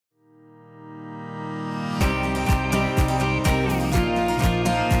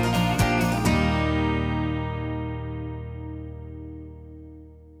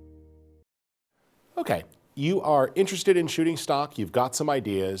you are interested in shooting stock, you've got some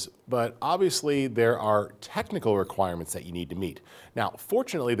ideas, but obviously there are technical requirements that you need to meet. Now,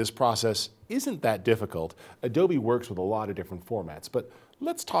 fortunately, this process isn't that difficult. Adobe works with a lot of different formats, but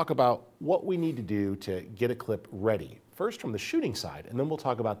let's talk about what we need to do to get a clip ready. First from the shooting side, and then we'll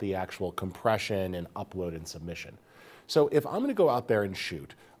talk about the actual compression and upload and submission. So if I'm going to go out there and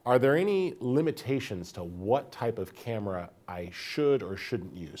shoot, are there any limitations to what type of camera I should or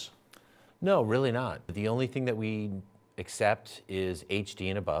shouldn't use? No, really not. The only thing that we accept is HD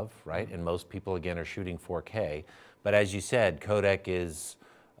and above, right? And most people, again, are shooting 4K. But as you said, codec is,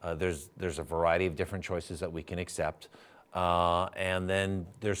 there's a variety of different choices that we can accept. And then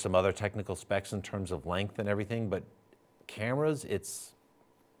there's some other technical specs in terms of length and everything. But cameras,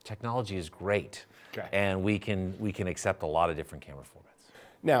 technology is great. Okay. And we can accept a lot of different camera formats.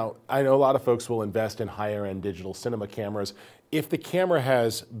 Now, I know a lot of folks will invest in higher end digital cinema cameras. If the camera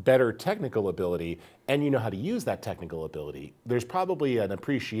has better technical ability and you know how to use that technical ability, there's probably an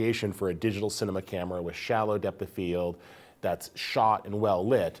appreciation for a digital cinema camera with shallow depth of field that's shot and well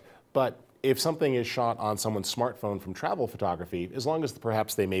lit. But if something is shot on someone's smartphone from travel photography, as long as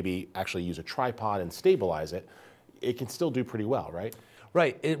perhaps they maybe actually use a tripod and stabilize it, it can still do pretty well, right?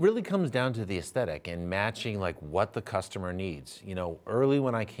 Right. It really comes down to the aesthetic and matching like what the customer needs. You know, early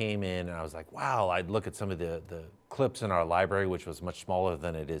when I came in, I was like, wow, I'd look at some of the clips in our library, which was much smaller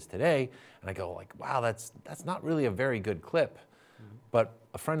than it is today, and I go like, wow, that's not really a very good clip. Mm-hmm. But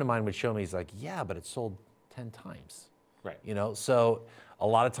a friend of mine would show me, he's like, yeah, but it sold 10 times. Right. You know, so a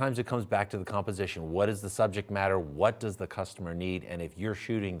lot of times it comes back to the composition. What is the subject matter? What does the customer need? And if you're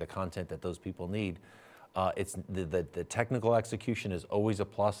shooting the content that those people need, it's the technical execution is always a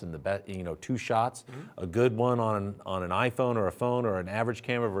plus in the best, you know, 2 shots, a good one on an iPhone or a phone or an average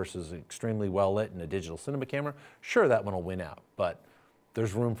camera versus extremely well lit in a digital cinema camera. Sure, that one will win out, but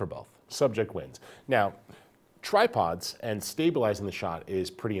there's room for both. Subject wins. Now, tripods and stabilizing the shot is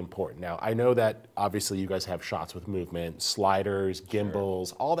pretty important. Now, I know that obviously you guys have shots with movement, sliders, gimbals,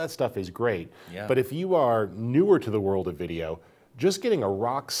 sure. All that stuff is great. Yeah. But if you are newer to the world of video, just getting a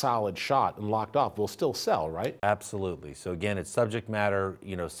rock solid shot and locked off will still sell, right? Absolutely. So again, it's subject matter.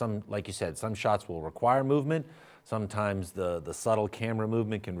 You know, like you said, some shots will require movement. Sometimes the subtle camera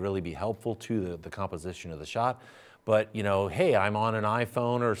movement can really be helpful to the composition of the shot. But you know, hey, I'm on an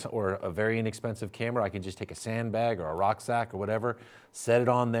iPhone or a very inexpensive camera. I can just take a sandbag or a rucksack or whatever, set it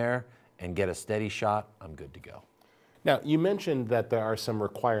on there and get a steady shot. I'm good to go. Now, you mentioned that there are some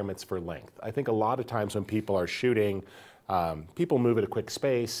requirements for length. I think a lot of times when people are shooting, people move at a quick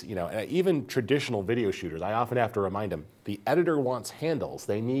space, you know, even traditional video shooters, I often have to remind them, the editor wants handles.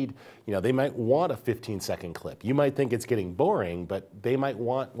 They need, you know, they might want a 15-second clip. You might think it's getting boring, but they might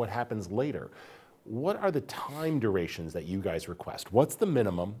want what happens later. What are the time durations that you guys request? What's the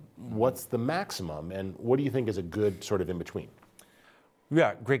minimum? What's the maximum? And what do you think is a good sort of in between?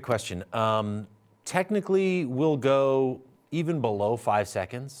 Yeah, great question. Technically, we'll go even below 5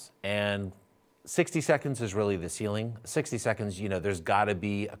 seconds, and 60 seconds is really the ceiling. 60 seconds, you know, there's got to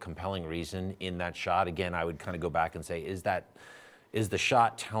be a compelling reason in that shot. Again, I would kind of go back and say, is the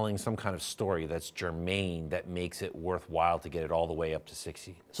shot telling some kind of story that's germane that makes it worthwhile to get it all the way up to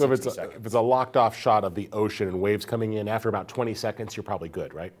 60 So if it's a locked off shot of the ocean and waves coming in, after about 20 seconds, you're probably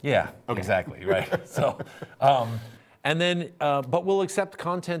good, right? Yeah, okay. Exactly, right. So, and then, but we'll accept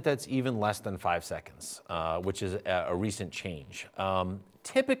content that's even less than 5 seconds, which is a recent change.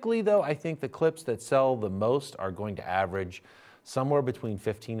 Typically, though, I think the clips that sell the most are going to average somewhere between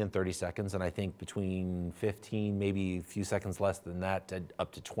 15 and 30 seconds, and I think between 15, maybe a few seconds less than that, to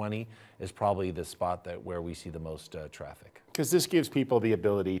up to 20 is probably the spot where we see the most traffic. Because this gives people the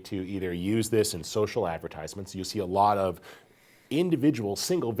ability to either use this in social advertisements. You see a lot of individual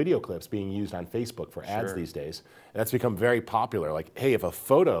single video clips being used on Facebook for ads these days. And that's become very popular. Like, hey, if a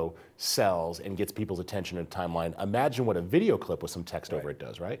photo sells and gets people's attention in a timeline, imagine what a video clip with some text over it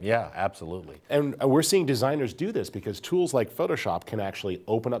does, right? Yeah, absolutely. And we're seeing designers do this because tools like Photoshop can actually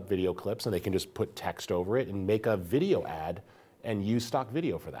open up video clips and they can just put text over it and make a video ad and use stock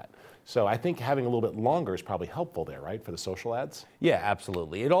video for that. So I think having a little bit longer is probably helpful there, right, for the social ads? Yeah,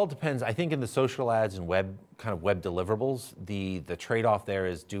 absolutely. It all depends. I think in the social ads and web deliverables, the trade-off there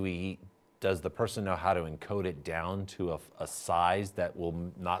is does the person know how to encode it down to a size that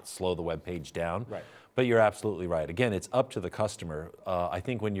will not slow the web page down? Right. But you're absolutely right. Again, it's up to the customer. I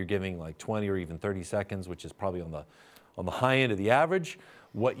think when you're giving like 20 or even 30 seconds, which is probably on the high end of the average,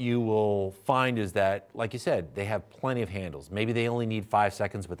 what you will find is that, like you said, they have plenty of handles. Maybe they only need 5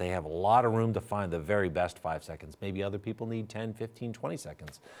 seconds, but they have a lot of room to find the very best 5 seconds. Maybe other people need 10, 15, 20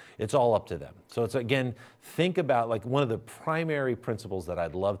 seconds. It's all up to them. So it's, again, think about like one of the primary principles that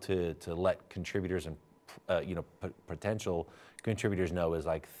I'd love to let contributors and potential contributors know is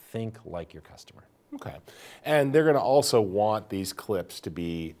like, think like your customer. Okay. And they're going to also want these clips to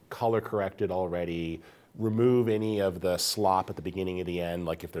be color corrected already, remove any of the slop at the beginning and the end,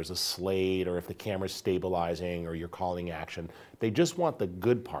 like if there's a slate or if the camera's stabilizing or you're calling action. They just want the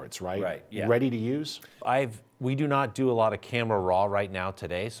good parts, right? Right, yeah. Ready to use? We do not do a lot of camera raw right now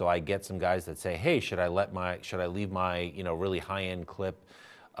today, so I get some guys that say, hey, should I leave my really high-end clip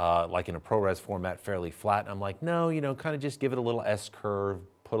like in a ProRes format fairly flat? And I'm like, no, kind of just give it a little S curve,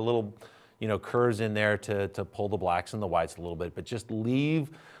 put a little curves in there to pull the blacks and the whites a little bit, but just leave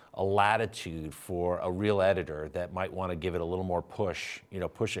a latitude for a real editor that might want to give it a little more push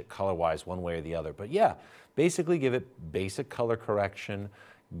it color-wise one way or the other. But yeah, basically give it basic color correction,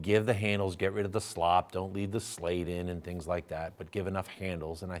 give the handles, get rid of the slop, don't leave the slate in and things like that, but give enough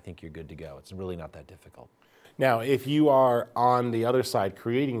handles and I think you're good to go. It's really not that difficult. Now, if you are on the other side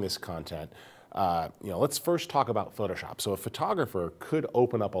creating this content, let's first talk about Photoshop. So a photographer could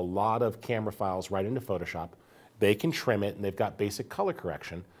open up a lot of camera files right into Photoshop. They can trim it and they've got basic color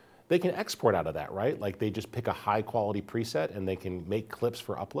correction. They can export out of that, right? Like they just pick a high quality preset and they can make clips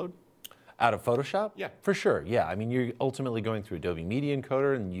for upload? Out of Photoshop? Yeah. For sure, yeah. I mean, you're ultimately going through Adobe Media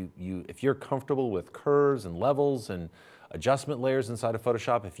Encoder and if you're comfortable with curves and levels and adjustment layers inside of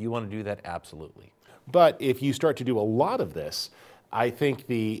Photoshop, if you want to do that, absolutely. But if you start to do a lot of this, I think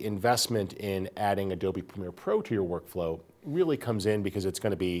the investment in adding Adobe Premiere Pro to your workflow really comes in because it's going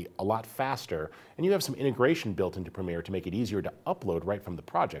to be a lot faster and you have some integration built into Premiere to make it easier to upload right from the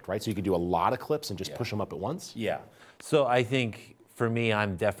project, right? So you can do a lot of clips and just push them up at once? Yeah. So I think for me,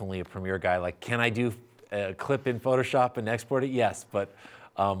 I'm definitely a Premiere guy. Like, can I do a clip in Photoshop and export it? Yes, but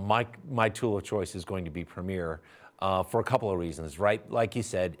my tool of choice is going to be Premiere. For a couple of reasons, right? Like you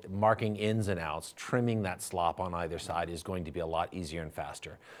said, marking ins and outs, trimming that slop on either side is going to be a lot easier and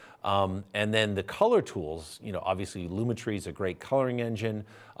faster. And then the color tools, obviously Lumetri is a great coloring engine.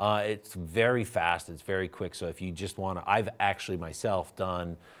 It's very fast, it's very quick. So if you just want to, I've actually myself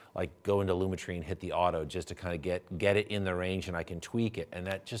done like go into Lumetri and hit the auto just to kind of get it in the range and I can tweak it. And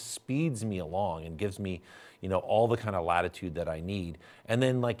that just speeds me along and gives me all the kind of latitude that I need. And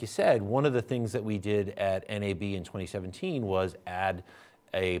then, like you said, one of the things that we did at NAB in 2017 was add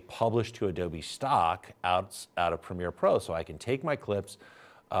a publish to Adobe Stock out of Premiere Pro. So I can take my clips,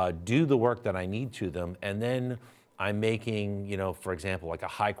 do the work that I need to them, and then I'm making, for example, like a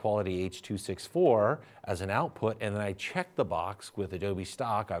high quality H.264 as an output, and then I check the box with Adobe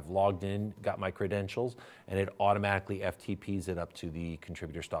Stock. I've logged in, got my credentials, and it automatically FTPs it up to the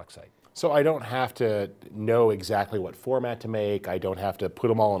contributor stock site. So I don't have to know exactly what format to make. I don't have to put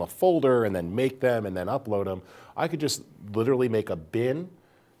them all in a folder and then make them and then upload them. I could just literally make a bin,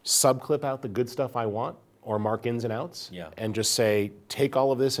 subclip out the good stuff I want, or mark ins and outs, and just say, take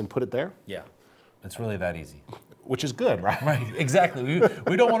all of this and put it there? Yeah, it's really that easy. Which is good, right? Right, exactly.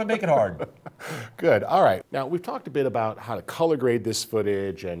 We don't want to make it hard. Good, all right. Now, we've talked a bit about how to color grade this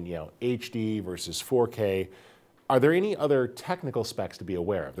footage and, HD versus 4K. Are there any other technical specs to be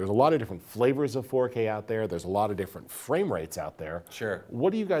aware of? There's a lot of different flavors of 4K out there. There's a lot of different frame rates out there. Sure.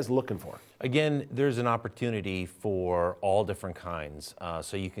 What are you guys looking for? Again, there's an opportunity for all different kinds.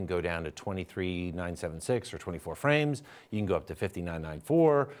 So you can go down to 23,976 or 24 frames. You can go up to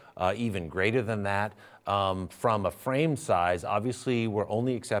 59.94, even greater than that. From a frame size, obviously, we're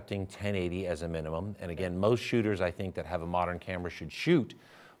only accepting 1080 as a minimum. And again, most shooters, I think, that have a modern camera should shoot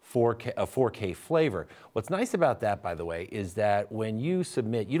a 4K flavor. What's nice about that, by the way, is that when you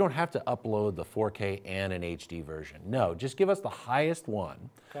submit, you don't have to upload the 4K and an HD version. No, just give us the highest one.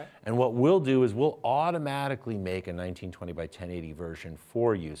 Okay. And what we'll do is we'll automatically make a 1920 by 1080 version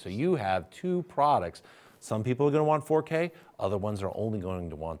for you. So you have two products. Some people are going to want 4K, other ones are only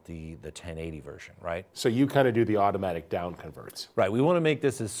going to want the 1080 version, right? So you kind of do the automatic down converts. Right, we want to make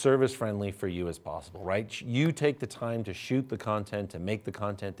this as service friendly for you as possible, right? You take the time to shoot the content, to make the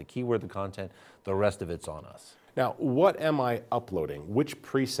content, to keyword the content, the rest of it's on us. Now, what am I uploading? Which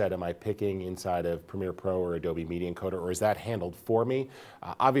preset am I picking inside of Premiere Pro or Adobe Media Encoder, or is that handled for me?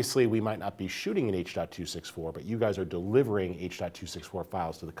 Obviously, we might not be shooting in H.264, but you guys are delivering H.264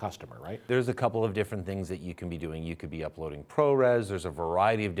 files to the customer, right? There's a couple of different things that you can be doing. You could be uploading ProRes. There's a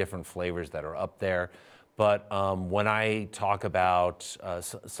variety of different flavors that are up there. But when I talk about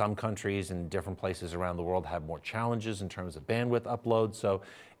some countries and different places around the world have more challenges in terms of bandwidth upload. So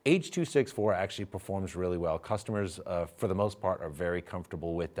H.264 actually performs really well. Customers, for the most part, are very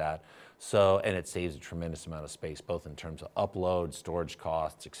comfortable with that. So, and it saves a tremendous amount of space, both in terms of upload, storage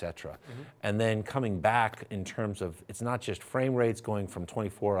costs, et cetera. And then coming back in terms of, it's not just frame rates going from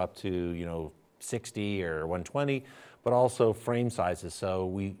 24 up to, 60 or 120, but also frame sizes. So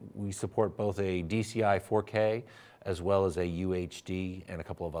we support both a DCI 4K as well as a UHD and a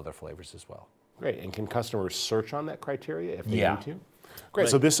couple of other flavors as well. Great. And can customers search on that criteria if they Yeah. need to? Great.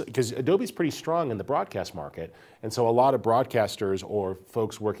 So this, because Adobe's pretty strong in the broadcast market, and so a lot of broadcasters or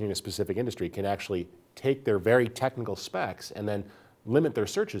folks working in a specific industry can actually take their very technical specs and then limit their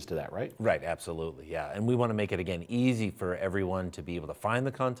searches to that, right? Right, absolutely, yeah. And we want to make it, again, easy for everyone to be able to find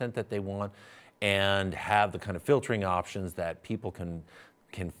the content that they want and have the kind of filtering options that people can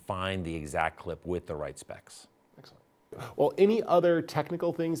find the exact clip with the right specs. Excellent. Well, any other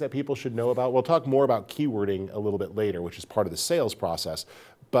technical things that people should know about? We'll talk more about keywording a little bit later, which is part of the sales process.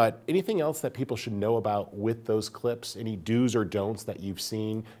 But anything else that people should know about with those clips? Any do's or don'ts that you've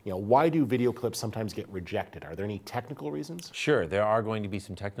seen? You know, why do video clips sometimes get rejected? Are there any technical reasons? Sure, there are going to be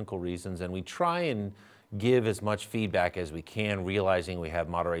some technical reasons, and we try and give as much feedback as we can, realizing we have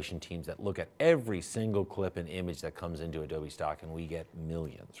moderation teams that look at every single clip and image that comes into Adobe Stock, and we get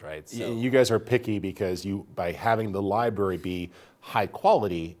millions, right? So you guys are picky because by having the library be high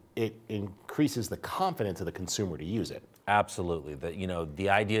quality, it increases the confidence of the consumer to use it. Absolutely. The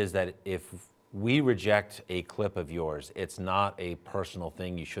idea is that if we reject a clip of yours, it's not a personal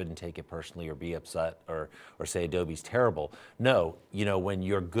thing. You shouldn't take it personally or be upset or say Adobe's terrible. No, when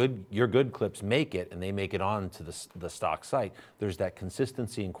your good clips make it and they make it onto the stock site, there's that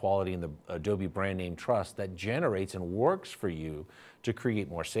consistency and quality in the Adobe brand name trust that generates and works for you to create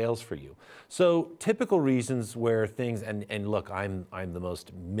more sales for you. So typical reasons where things, and look, I'm the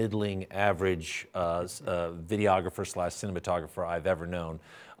most middling average videographer / cinematographer I've ever known.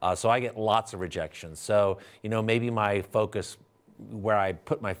 So I get lots of rejections. So, maybe my focus, where I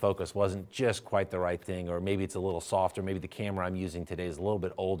put my focus wasn't just quite the right thing, or maybe it's a little softer, maybe the camera I'm using today is a little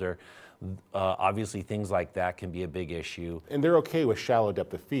bit older. Obviously, things like that can be a big issue. And they're okay with shallow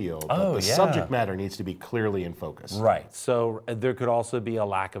depth of field, but the subject matter needs to be clearly in focus. Right. So there could also be a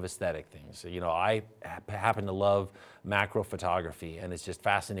lack of aesthetic things. So, I happen to love macro photography, and it's just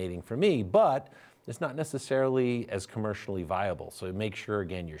fascinating for me, but it's not necessarily as commercially viable. So make sure,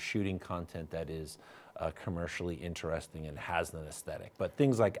 again, you're shooting content that is commercially interesting and has an aesthetic. But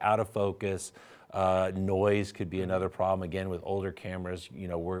things like out of focus, noise could be another problem. Again, with older cameras,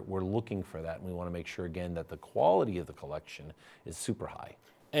 we're looking for that, and we want to make sure, again, that the quality of the collection is super high.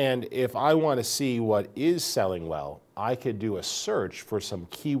 And if I want to see what is selling well, I could do a search for some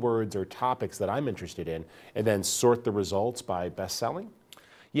keywords or topics that I'm interested in, and then sort the results by best selling?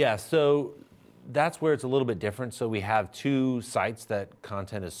 Yeah, so that's where it's a little bit different. So we have two sites that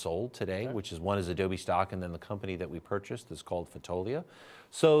content is sold today, which is one is Adobe Stock, and then the company that we purchased is called Fotolia.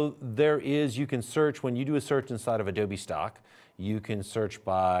 So you can search, when you do a search inside of Adobe Stock, you can search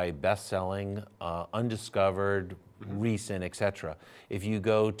by best-selling, undiscovered, recent, etc. If you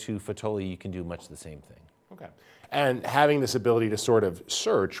go to Fotolia, you can do much the same thing. Okay. And having this ability to sort of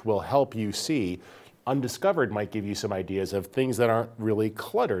search will help you see. Undiscovered might give you some ideas of things that aren't really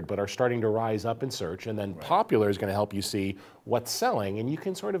cluttered but are starting to rise up in search, and then popular is going to help you see what's selling, and you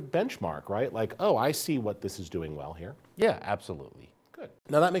can sort of benchmark, right? Like, oh, I see what this is doing well here. Yeah, absolutely. Good.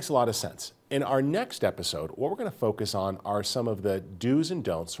 Now that makes a lot of sense. In our next episode, what we're going to focus on are some of the do's and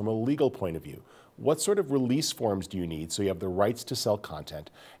don'ts from a legal point of view. What sort of release forms do you need so you have the rights to sell content?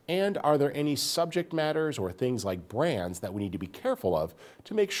 And are there any subject matters or things like brands that we need to be careful of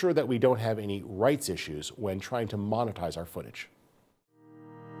to make sure that we don't have any rights issues when trying to monetize our footage?